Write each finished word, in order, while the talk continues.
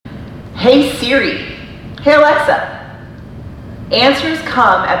Hey Siri, hey Alexa. Answers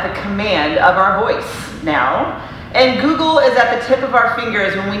come at the command of our voice now. And Google is at the tip of our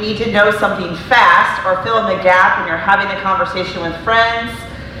fingers when we need to know something fast or fill in the gap when you're having a conversation with friends,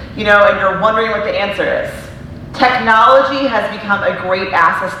 and you're wondering what the answer is. Technology has become a great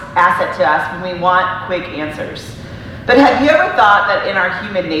asset to us when we want quick answers. But have you ever thought that in our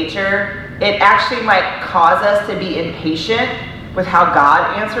human nature, it actually might cause us to be impatient with how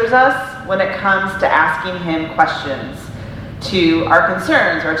God answers us when it comes to asking Him questions to our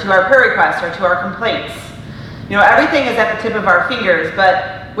concerns or to our prayer requests or to our complaints? Everything is at the tip of our fingers,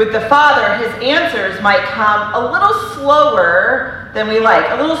 but with the Father, His answers might come a little slower than we like,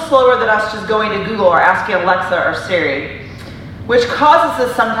 a little slower than us just going to Google or asking Alexa or Siri, which causes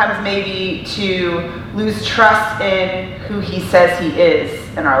us sometimes maybe to lose trust in who He says He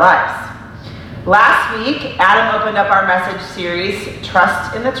is in our lives. Last week, Adam opened up our message series,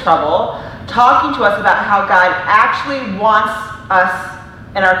 Trust in the Trouble, talking to us about how God actually wants us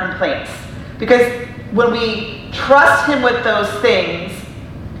in our complaints. Because when we trust Him with those things,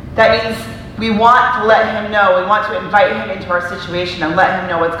 that means we want to let Him know, we want to invite Him into our situation and let Him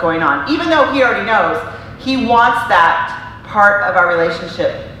know what's going on. Even though He already knows, He wants that part of our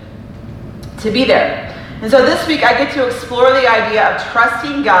relationship to be there. And so this week I get to explore the idea of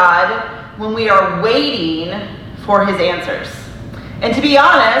trusting God when we are waiting for His answers. And to be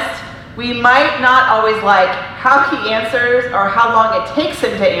honest, we might not always like how He answers or how long it takes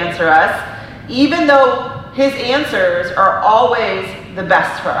Him to answer us, even though His answers are always the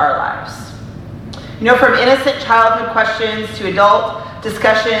best for our lives. From innocent childhood questions to adult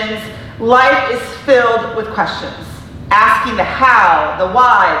discussions, life is filled with questions, asking the how, the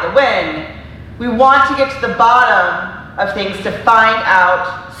why, the when. We want to get to the bottom of things to find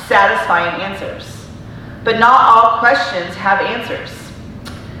out satisfying answers. But not all questions have answers.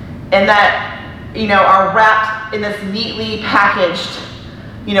 And that, are wrapped in this neatly packaged,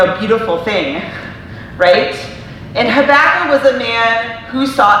 beautiful thing, right? And Habakkuk was a man who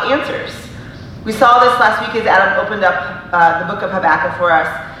sought answers. We saw this last week as Adam opened up the book of Habakkuk for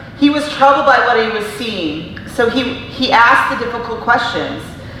us. He was troubled by what he was seeing, so he asked the difficult questions.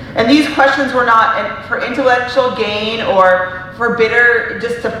 And these questions were not for intellectual gain or for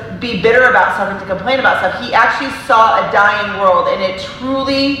just to be bitter about something, to complain about stuff. He actually saw a dying world, and it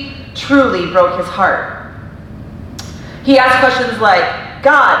truly, truly broke his heart. He asked questions like,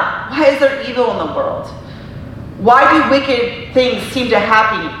 God, why is there evil in the world? Why do wicked things seem to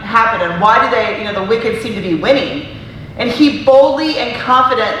happen, and why do the wicked seem to be winning? And he boldly and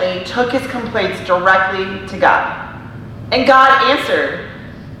confidently took his complaints directly to God. And God answered,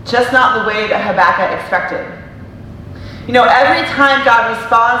 just not the way that Habakkuk expected. Every time God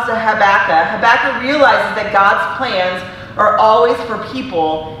responds to Habakkuk realizes that God's plans are always for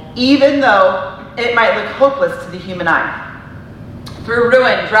people, even though it might look hopeless to the human eye. Through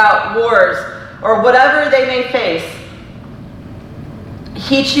ruin, drought, wars, or whatever they may face,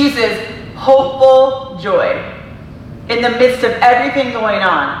 he chooses hopeful joy in the midst of everything going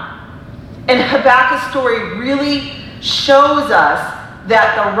on. And Habakkuk's story really shows us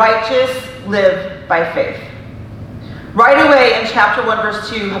that the righteous live by faith. Right away in chapter 1, verse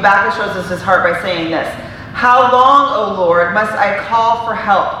 2, Habakkuk shows us his heart by saying this: How long, O Lord, must I call for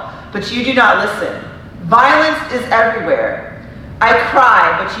help, but you do not listen? Violence is everywhere. I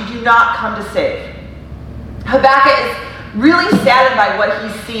cry, but you do not come to save. Habakkuk is really saddened by what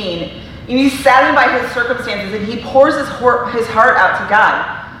he's seen. And he's saddened by his circumstances, and he pours his heart out to God.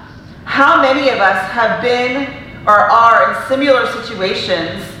 How many of us have been or are in similar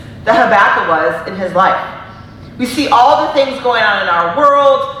situations that Habakkuk was in his life? We see all the things going on in our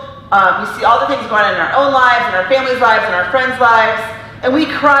world. We see all the things going on in our own lives, in our family's lives, in our friends' lives. And we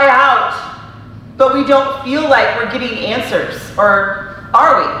cry out, but we don't feel like we're getting answers. Or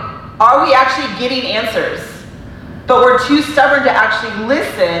are we? Are we actually getting answers? But we're too stubborn to actually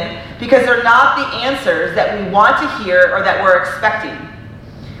listen because they're not the answers that we want to hear or that we're expecting.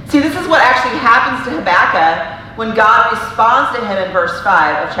 See, this is what actually happens to Habakkuk when God responds to him in verse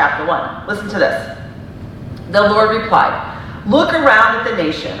 5 of chapter 1. Listen to this. The Lord replied, Look around at the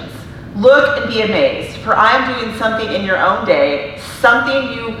nations. Look and be amazed, for I am doing something in your own day,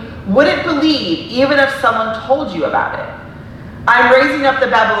 something you wouldn't believe even if someone told you about it. I'm raising up the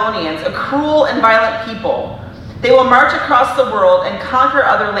Babylonians, a cruel and violent people. They will march across the world and conquer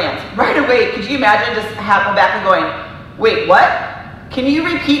other lands. Right away, could you imagine just Habakkuk going, wait, what? Can you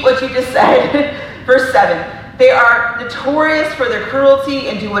repeat what you just said? Verse 7, they are notorious for their cruelty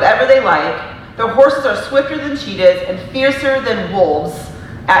and do whatever they like. Their horses are swifter than cheetahs and fiercer than wolves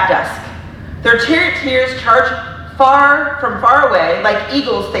at dusk. Their charioteers charge from far away, like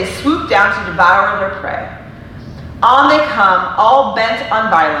eagles, they swoop down to devour their prey. On they come, all bent on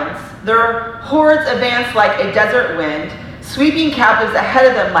violence. Their hordes advance like a desert wind, sweeping captives ahead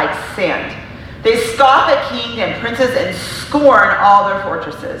of them like sand. They scoff at kings and princes and scorn all their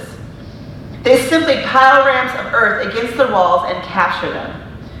fortresses. They simply pile rams of earth against the walls and capture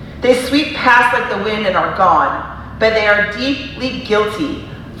them. They sweep past like the wind and are gone, but they are deeply guilty,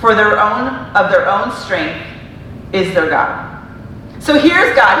 for their own strength is their God. So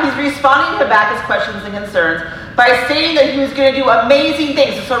here's God. He's responding to Habakkuk's questions and concerns by stating that he was going to do amazing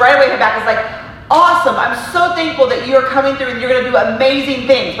things. So right away Habakkuk's like, awesome, I'm so thankful that you're coming through and you're going to do amazing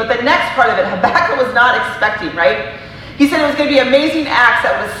things. But the next part of it, Habakkuk was not expecting, right? He said it was going to be amazing acts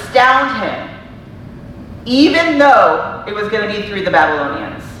that would astound him, even though it was going to be through the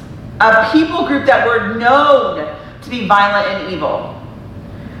Babylonians, a people group that were known to be violent and evil.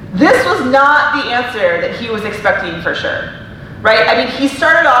 This was not the answer that he was expecting for sure, right? I mean, he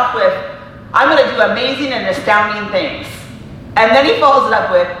started off with, I'm going to do amazing and astounding things. And then he follows it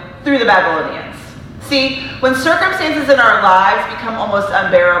up with, through the Babylonians. See, when circumstances in our lives become almost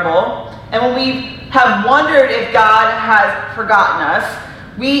unbearable, and when we have wondered if God has forgotten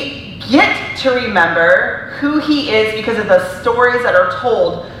us, we get to remember who he is because of the stories that are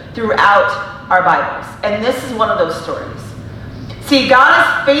told throughout our Bibles. And this is one of those stories. See, God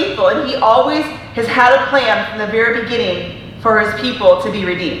is faithful, and he always has had a plan from the very beginning for his people to be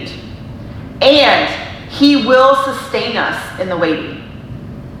redeemed. And he will sustain us in the waiting.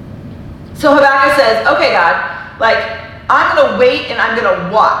 So Habakkuk says, okay, God, I'm going to wait and I'm going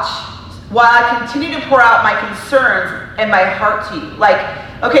to watch while I continue to pour out my concerns and my heart to you.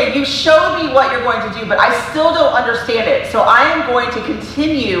 Okay, you showed me what you're going to do, but I still don't understand it. So I am going to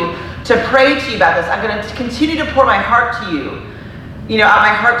continue to pray to you about this. I'm going to continue to pour my heart to you, out my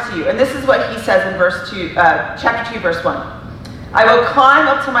heart to you. And this is what he says in chapter 2, verse 1. I will climb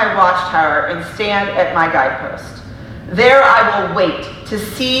up to my watchtower and stand at my guidepost. There I will wait to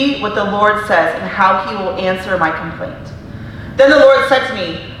see what the Lord says and how he will answer my complaint. Then the Lord said to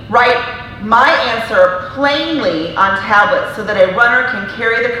me, write my answer plainly on tablets so that a runner can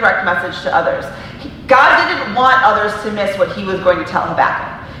carry the correct message to others. God didn't want others to miss what he was going to tell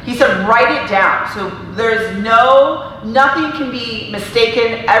Habakkuk. He said, write it down. So nothing can be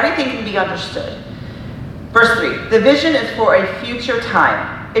mistaken. Everything can be understood. Verse 3, the vision is for a future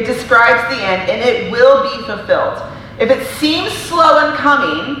time. It describes the end and it will be fulfilled. If it seems slow in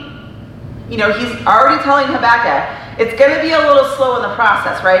coming, he's already telling Habakkuk, it's going to be a little slow in the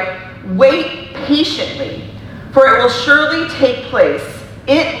process, right? Wait patiently, for it will surely take place.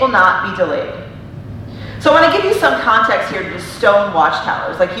 It will not be delayed. So I want to give you some context here to the stone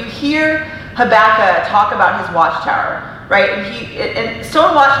watchtowers. You hear Habakkuk talk about his watchtower, right? And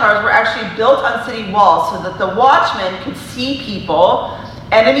stone watchtowers were actually built on city walls so that the watchmen could see people,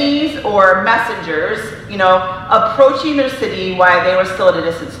 enemies or messengers, approaching their city while they were still at a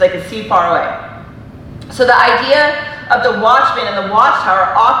distance, so they could see far away. So the idea of the watchman and the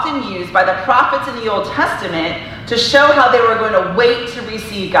watchtower often used by the prophets in the Old Testament to show how they were going to wait to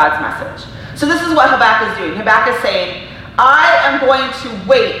receive God's message. So this is what Habakkuk is doing. Habakkuk is saying, I am going to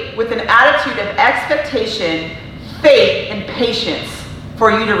wait with an attitude of expectation, faith, and patience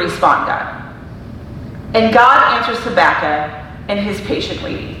for you to respond, God. And God answers Habakkuk in his patient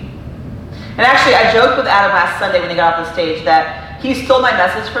waiting. And actually, I joked with Adam last Sunday when he got off the stage that he stole my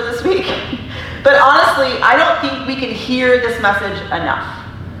message for this week. But honestly, I don't think we can hear this message enough.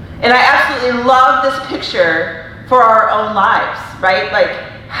 And I absolutely love this picture for our own lives, right?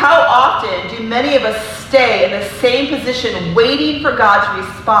 How often do many of us stay in the same position waiting for God to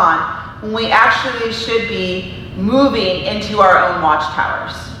respond when we actually should be moving into our own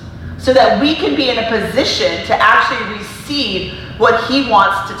watchtowers so that we can be in a position to actually receive what he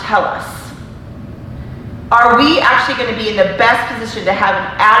wants to tell us? Are we actually going to be in the best position to have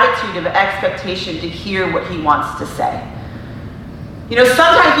an attitude of expectation to hear what he wants to say?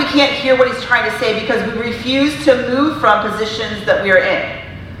 Sometimes we can't hear what he's trying to say because we refuse to move from positions that we are in.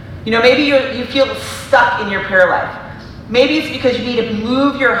 Maybe you feel stuck in your prayer life. Maybe it's because you need to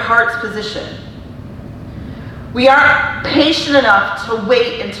move your heart's position. We aren't patient enough to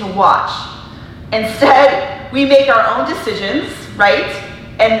wait and to watch. Instead, we make our own decisions, right?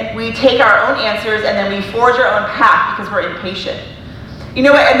 And we take our own answers and then we forge our own path because we're impatient. And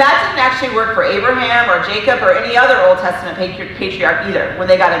that didn't actually work for Abraham or Jacob or any other Old Testament patriarch either when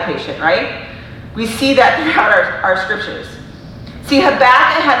they got impatient, right? We see that throughout our scriptures. See,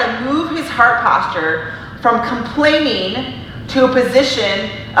 Habakkuk had to move his heart posture from complaining to a position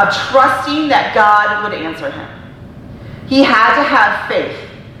of trusting that God would answer him. He had to have faith.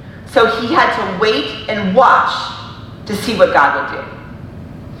 So he had to wait and watch to see what God would do.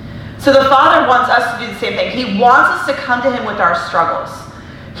 So the Father wants us to do the same thing. He wants us to come to him with our struggles.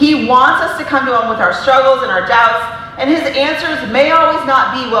 He wants us to come to him with our struggles and our doubts, and his answers may always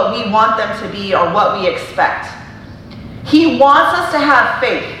not be what we want them to be or what we expect. He wants us to have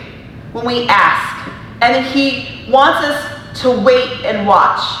faith when we ask, and he wants us to wait and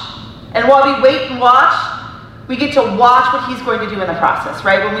watch. And while we wait and watch, we get to watch what he's going to do in the process,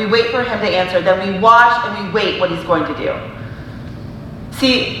 right? When we wait for him to answer, then we watch and we wait what he's going to do.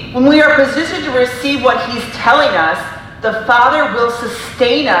 See, when we are positioned to receive what he's telling us, the Father will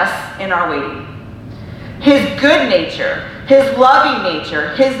sustain us in our waiting. His good nature, his loving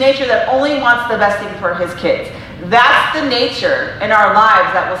nature, his nature that only wants the best thing for his kids. That's the nature in our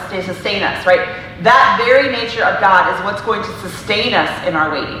lives that will sustain us, right? That very nature of God is what's going to sustain us in our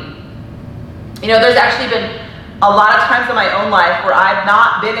waiting. You know, there's actually been a lot of times in my own life where I've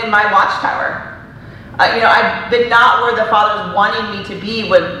not been in my watchtower. I've been not where the Father's wanting me to be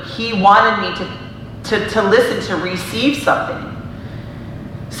when he wanted me to listen, to receive something.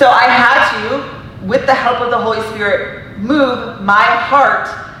 So I had to, with the help of the Holy Spirit, move my heart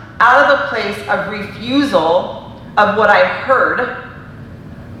out of the place of refusal of what I heard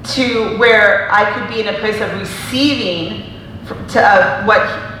to where I could be in a place of receiving a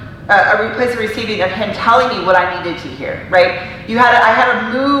place of receiving of him telling me what I needed to hear, right? I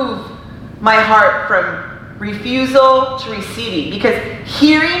had to move my heart from refusal to receiving, because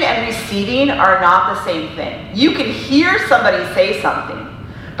hearing and receiving are not the same thing. You can hear somebody say something,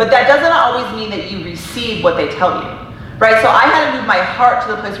 but that doesn't always mean that you receive what they tell you, right? So I had to move my heart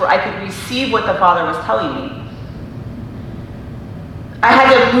to the place where I could receive what the Father was telling me. I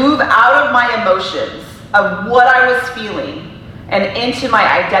had to move out of my emotions of what I was feeling and into my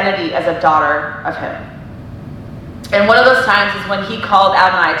identity as a daughter of him. And one of those times is when he called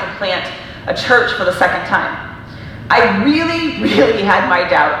Adam and I to plant a church for the second time. I really, really had my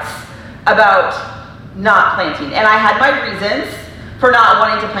doubts about not planting. And I had my reasons for not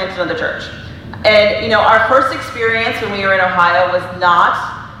wanting to plant another church. And, our first experience when we were in Ohio was not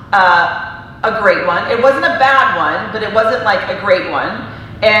a great one. It wasn't a bad one, but it wasn't like a great one.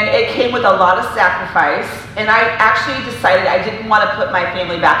 And it came with a lot of sacrifice. And I actually decided I didn't want to put my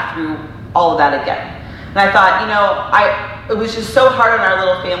family back through all of that again. And I thought, it was just so hard on our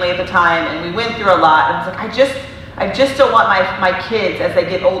little family at the time, and we went through a lot. And I was like, I just don't want my kids, as they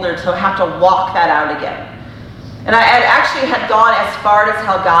get older, to have to walk that out again. And I had gone as far to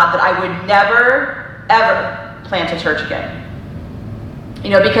tell God that I would never, ever plant a church again.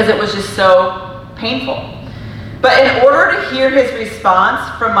 Because it was just so painful. But in order to hear his response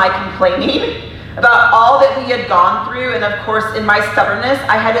from my complaining about all that we had gone through, and of course in my stubbornness,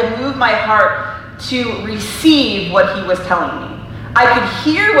 I had to move my heart to receive what he was telling me. I could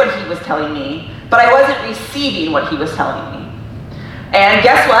hear what he was telling me, but I wasn't receiving what he was telling me. And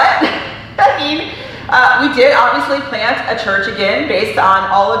guess what? We did obviously plant a church again, based on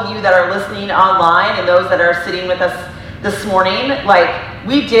all of you that are listening online and those that are sitting with us this morning.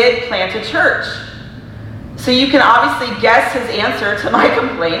 We did plant a church. So you can obviously guess his answer to my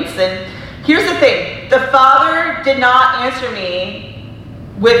complaints. And here's the thing. The Father did not answer me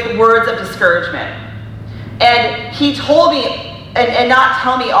with words of discouragement. And he told me, and not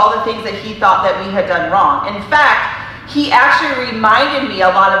tell me all the things that he thought that we had done wrong. In fact, he actually reminded me a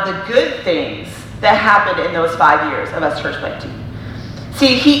lot of the good things that happened in those 5 years of us church planting.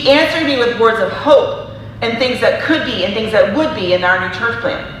 See, he answered me with words of hope and things that could be and things that would be in our new church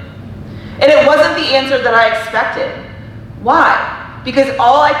plant. And it wasn't the answer that I expected. Why? Because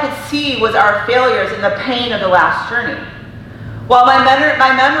all I could see was our failures and the pain of the last journey. While my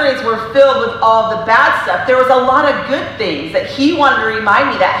memories were filled with all the bad stuff, there was a lot of good things that he wanted to remind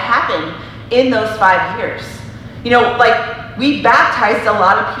me that happened in those 5 years. We baptized a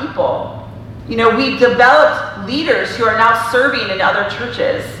lot of people. We developed leaders who are now serving in other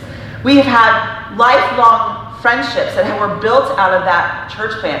churches. We have had lifelong friendships that were built out of that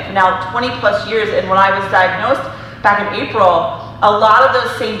church plant for now 20 plus years. And when I was diagnosed back in April, a lot of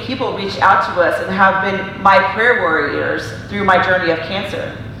those same people reached out to us and have been my prayer warriors through my journey of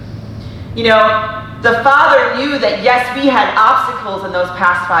cancer. The Father knew that, yes, we had obstacles in those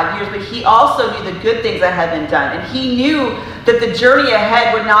past 5 years, but he also knew the good things that had been done. And he knew that the journey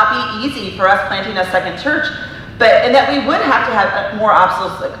ahead would not be easy for us planting a second church, and that we would have to have more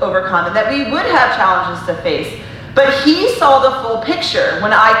obstacles to overcome, and that we would have challenges to face. But he saw the full picture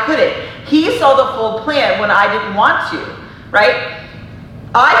when I couldn't. He saw the full plan when I didn't want to, right?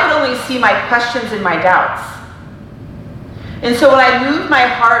 I could only see my questions and my doubts. And so when I moved my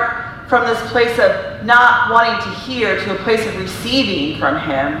heart from this place of not wanting to hear to a place of receiving from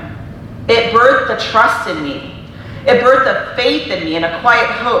him, it birthed the trust in me. It birthed a faith in me and a quiet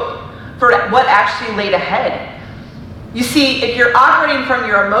hope for what actually laid ahead. You see, if you're operating from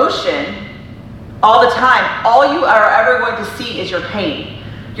your emotion all the time, all you are ever going to see is your pain.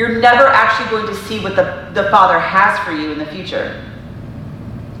 You're never actually going to see what the Father has for you in the future.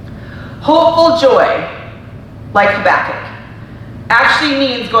 Hopeful joy, like Habakkuk, actually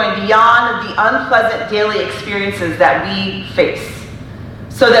means going beyond the unpleasant daily experiences that we face,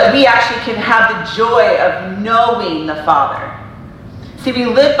 so that we actually can have the joy of knowing the Father. See, we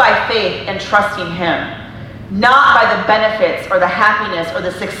live by faith and trusting Him, not by the benefits or the happiness or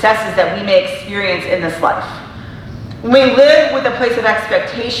the successes that we may experience in this life. When we live with a place of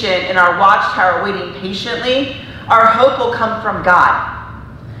expectation in our watchtower waiting patiently, our hope will come from God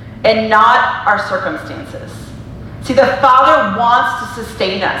and not our circumstances. See, the Father wants to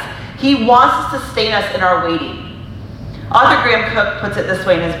sustain us. He wants to sustain us in our waiting. Author Graham Cook puts it this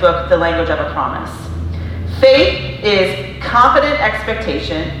way in his book, The Language of a Promise. Faith is confident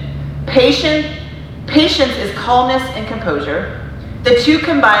expectation. Patience is calmness and composure. The two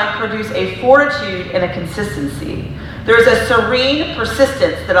combined produce a fortitude and a consistency. There is a serene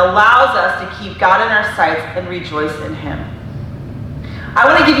persistence that allows us to keep God in our sights and rejoice in Him. I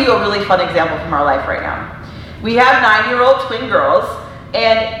want to give you a really fun example from our life right now. We have 9-year-old twin girls,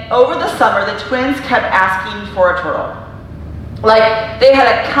 and over the summer, the twins kept asking for a turtle. Like, they had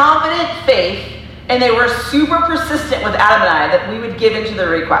a confident faith, and they were super persistent with Adam and I that we would give into the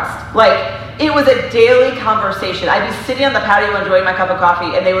request. Like, it was a daily conversation. I'd be sitting on the patio enjoying my cup of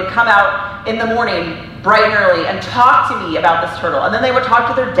coffee, and they would come out in the morning bright and early and talk to me about this turtle. And then they would talk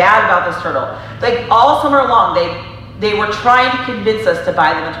to their dad about this turtle. Like, all summer long, they were trying to convince us to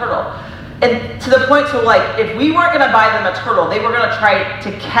buy them a turtle. And to the point to, like, if we weren't going to buy them a turtle, they were going to try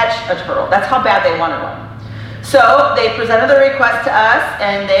to catch a turtle. That's how bad they wanted one. So they presented the request to us,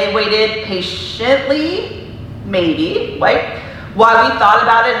 and they waited patiently, maybe, right, while we thought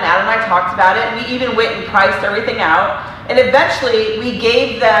about it, and Adam and I talked about it, and we even went and priced everything out. And eventually, we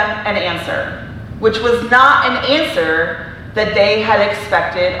gave them an answer, which was not an answer that they had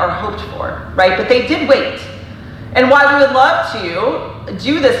expected or hoped for, right? But they did wait. And while we would love to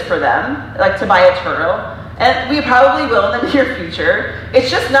do this for them, like to buy a turtle, and we probably will in the near future, it's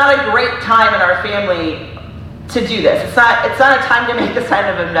just not a great time in our family to do this. It's not a time to make this kind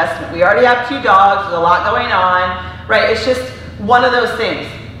of investment. We already have 2 dogs, there's a lot going on, right? It's just one of those things.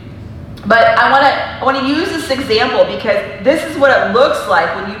 But I want to use this example because this is what it looks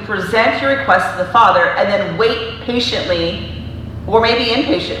like when you present your request to the Father and then wait patiently, or maybe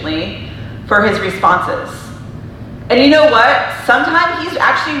impatiently, for His responses. And you know what? Sometimes He's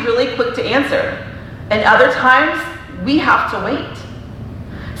actually really quick to answer. And other times, we have to wait.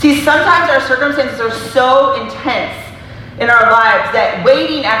 See, sometimes our circumstances are so intense in our lives that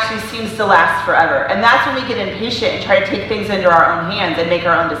waiting actually seems to last forever. And that's when we get impatient and try to take things into our own hands and make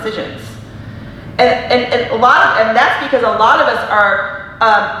our own decisions. And that's because a lot of us are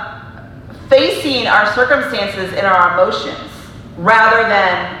facing our circumstances in our emotions rather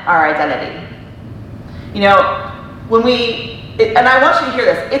than our identity. You know, and I want you to hear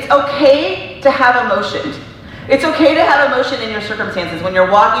this, it's okay to have emotion. It's okay to have emotion in your circumstances when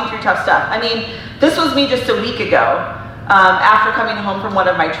you're walking through tough stuff. I mean, this was me just a week ago. After coming home from one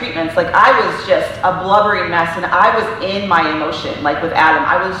of my treatments, like I was just a blubbering mess, and I was in my emotion, like with Adam.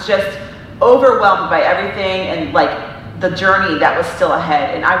 I was just overwhelmed by everything and like the journey that was still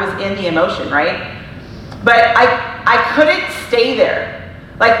ahead, and I was in the emotion, right? But I couldn't stay there.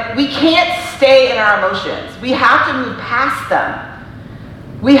 Like, we can't stay in our emotions. We have to move past them.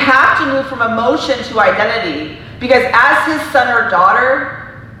 We have to move from emotion to identity, because as His son or daughter,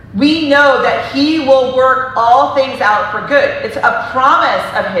 we know that He will work all things out for good. It's a promise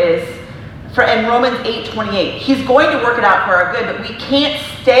of His in Romans 8:28. He's going to work it out for our good, but we can't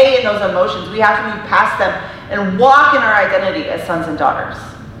stay in those emotions. We have to move past them and walk in our identity as sons and daughters.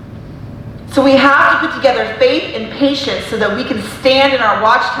 So we have to put together faith and patience so that we can stand in our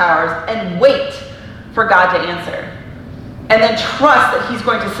watchtowers and wait for God to answer. And then trust that He's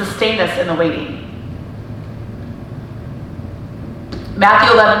going to sustain us in the waiting.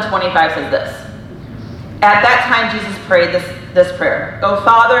 Matthew 11:25 says this. At that time, Jesus prayed this prayer. "O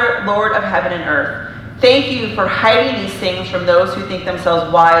Father, Lord of heaven and earth, thank you for hiding these things from those who think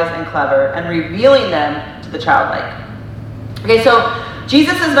themselves wise and clever and revealing them to the childlike." Okay, so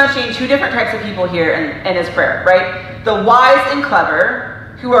Jesus is mentioning 2 different types of people here in His prayer, right? The wise and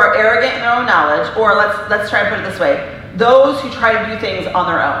clever, who are arrogant in their own knowledge, or let's try to put it this way, those who try to do things on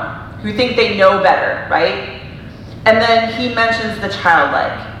their own, who think they know better, right? And then He mentions the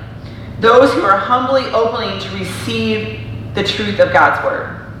childlike, those who are humbly opening to receive the truth of God's word.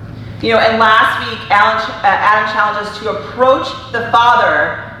 And last week, Adam challenged us to approach the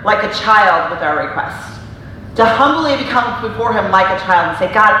Father like a child with our requests. To humbly become before him like a child and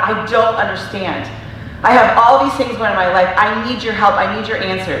say, God, I don't understand. I have all these things going on in my life. I need your help. I need your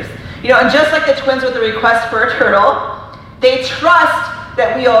answers. And just like the twins with the request for a turtle, they trust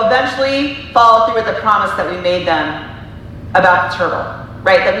that we will eventually follow through with the promise that we made them about the turtle,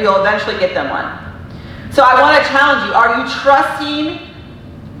 right? That we will eventually get them one. So I want to challenge you. Are you trusting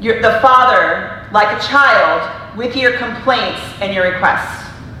the Father like a child with your complaints and your requests?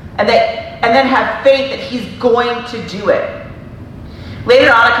 And then have faith that he's going to do it.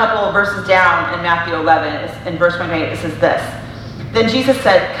 Later on, a couple of verses down in Matthew 11, in verse 28, it says this. Then Jesus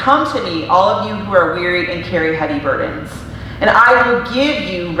said, "Come to me, all of you who are weary and carry heavy burdens, and I will give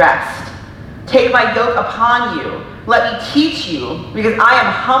you rest. Take my yoke upon you. Let me teach you, because I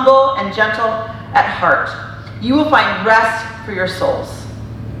am humble and gentle at heart. You will find rest for your souls."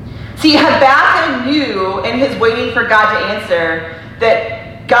 See, Habakkuk knew in his waiting for God to answer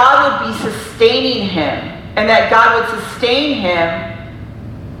that God would be sustaining him, and that God would sustain him,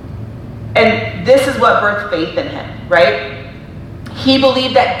 and this is what birthed faith in him, right? He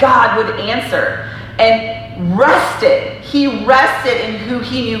believed that God would answer, and rested. He rested in who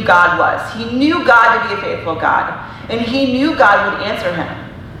he knew God was. He knew God to be a faithful God, and he knew God would answer him,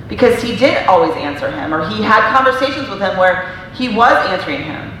 because he did always answer him, or he had conversations with him where he was answering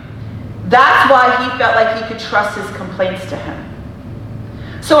him. That's why he felt like he could trust his complaints to him.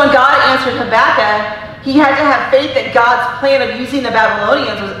 So when God answered Habakkuk, he had to have faith that God's plan of using the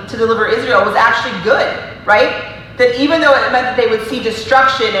Babylonians to deliver Israel was actually good, right? That even though it meant that they would see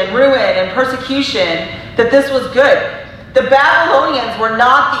destruction and ruin and persecution, that this was good. The Babylonians were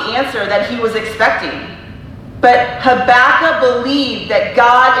not the answer that he was expecting. But Habakkuk believed that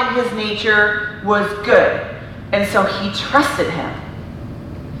God in his nature was good. And so he trusted him.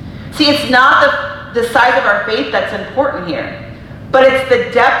 See, it's not the size of our faith that's important here, but it's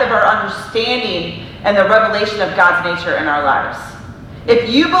the depth of our understanding and the revelation of God's nature in our lives. If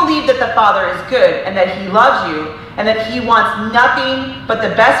you believe that the Father is good and that he loves you and that he wants nothing but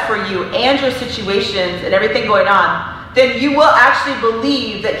the best for you and your situations and everything going on, then you will actually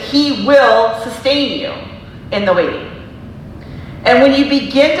believe that he will sustain you in the waiting. And when you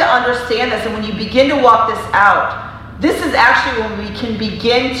begin to understand this and when you begin to walk this out, this is actually when we can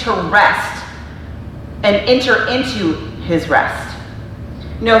begin to rest and enter into his rest.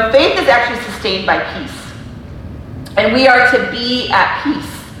 Faith is actually sustained by peace. And we are to be at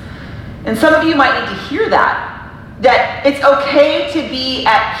peace. And some of you might need to hear that it's okay to be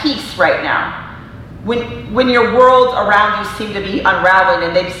at peace right now. When your world around you seem to be unraveling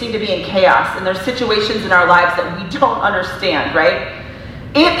and they seem to be in chaos and there's situations in our lives that we don't understand, right?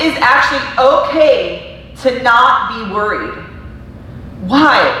 It is actually okay to not be worried.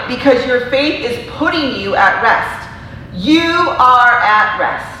 Why? Because your faith is putting you at rest. You are at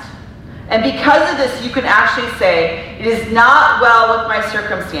rest. And because of this, you can actually say, it is not well with my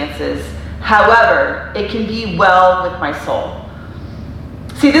circumstances. However, it can be well with my soul.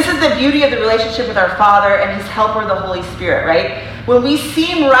 See, this is the beauty of the relationship with our Father and his helper, the Holy Spirit, right? When we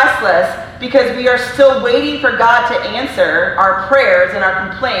seem restless because we are still waiting for God to answer our prayers and our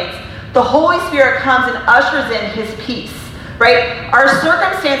complaints, the Holy Spirit comes and ushers in his peace, right? Our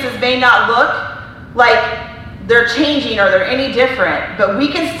circumstances may not look like they're changing or they're any different, but we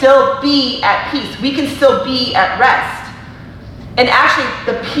can still be at peace. We can still be at rest. And actually,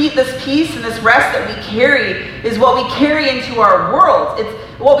 this peace and this rest that we carry is what we carry into our world. It's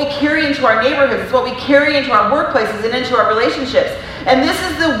what we carry into our neighborhoods. It's what we carry into our workplaces and into our relationships. And this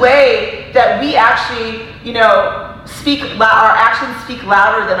is the way that we actually, our actions speak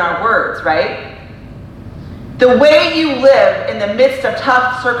louder than our words, right? The way you live in the midst of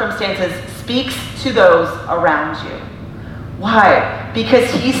tough circumstances speaks to those around you. Why? Because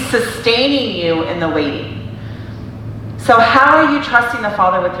he's sustaining you in the waiting. So how are you trusting the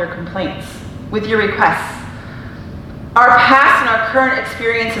Father with your complaints, with your requests? Our past and our current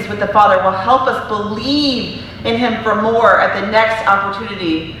experiences with the Father will help us believe in him for more at the next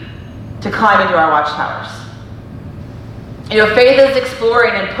opportunity to climb into our watchtowers. Faith is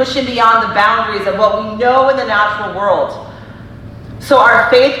exploring and pushing beyond the boundaries of what we know in the natural world. So our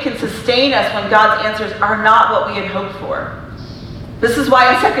faith can sustain us when God's answers are not what we had hoped for. This is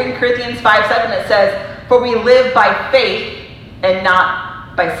why in 2 Corinthians 5:7 it says, "For we live by faith and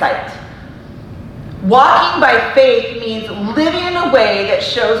not by sight." Walking by faith means living in a way that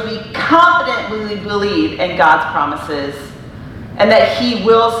shows we confidently believe in God's promises and that he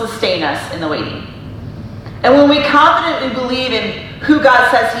will sustain us in the waiting. And when we confidently believe in who God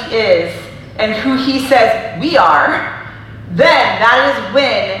says he is and who he says we are, then that is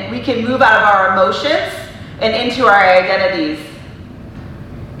when we can move out of our emotions and into our identities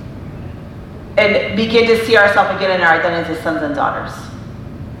and begin to see ourselves again in our identities as sons and daughters.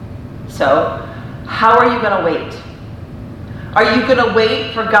 So, how are you going to wait? Are you going to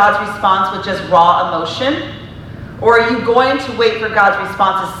wait for God's response with just raw emotion? Or are you going to wait for God's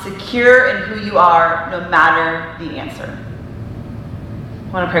response as secure in who you are no matter the answer?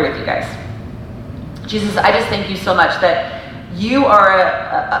 I want to pray with you guys. Jesus, I just thank you so much that you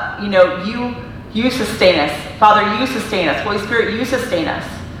are, you sustain us. Father, you sustain us. Holy Spirit, you sustain us.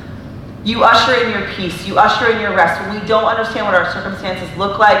 You usher in your peace. You usher in your rest. When we don't understand what our circumstances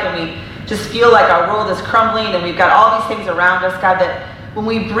look like and we just feel like our world is crumbling and we've got all these things around us, God, that when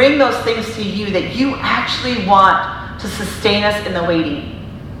we bring those things to you, that you actually want to sustain us in the waiting.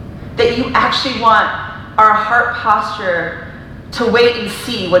 That you actually want our heart posture to wait and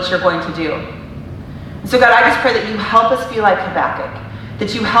see what you're going to do. And so God, I just pray that you help us be like Habakkuk.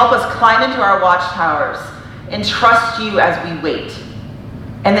 That you help us climb into our watchtowers and trust you as we wait.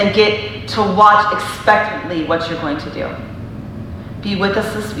 And then get to watch expectantly what you're going to do. Be with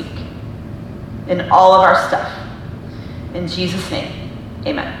us this week in all of our stuff. In Jesus' name,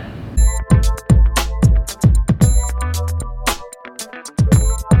 amen.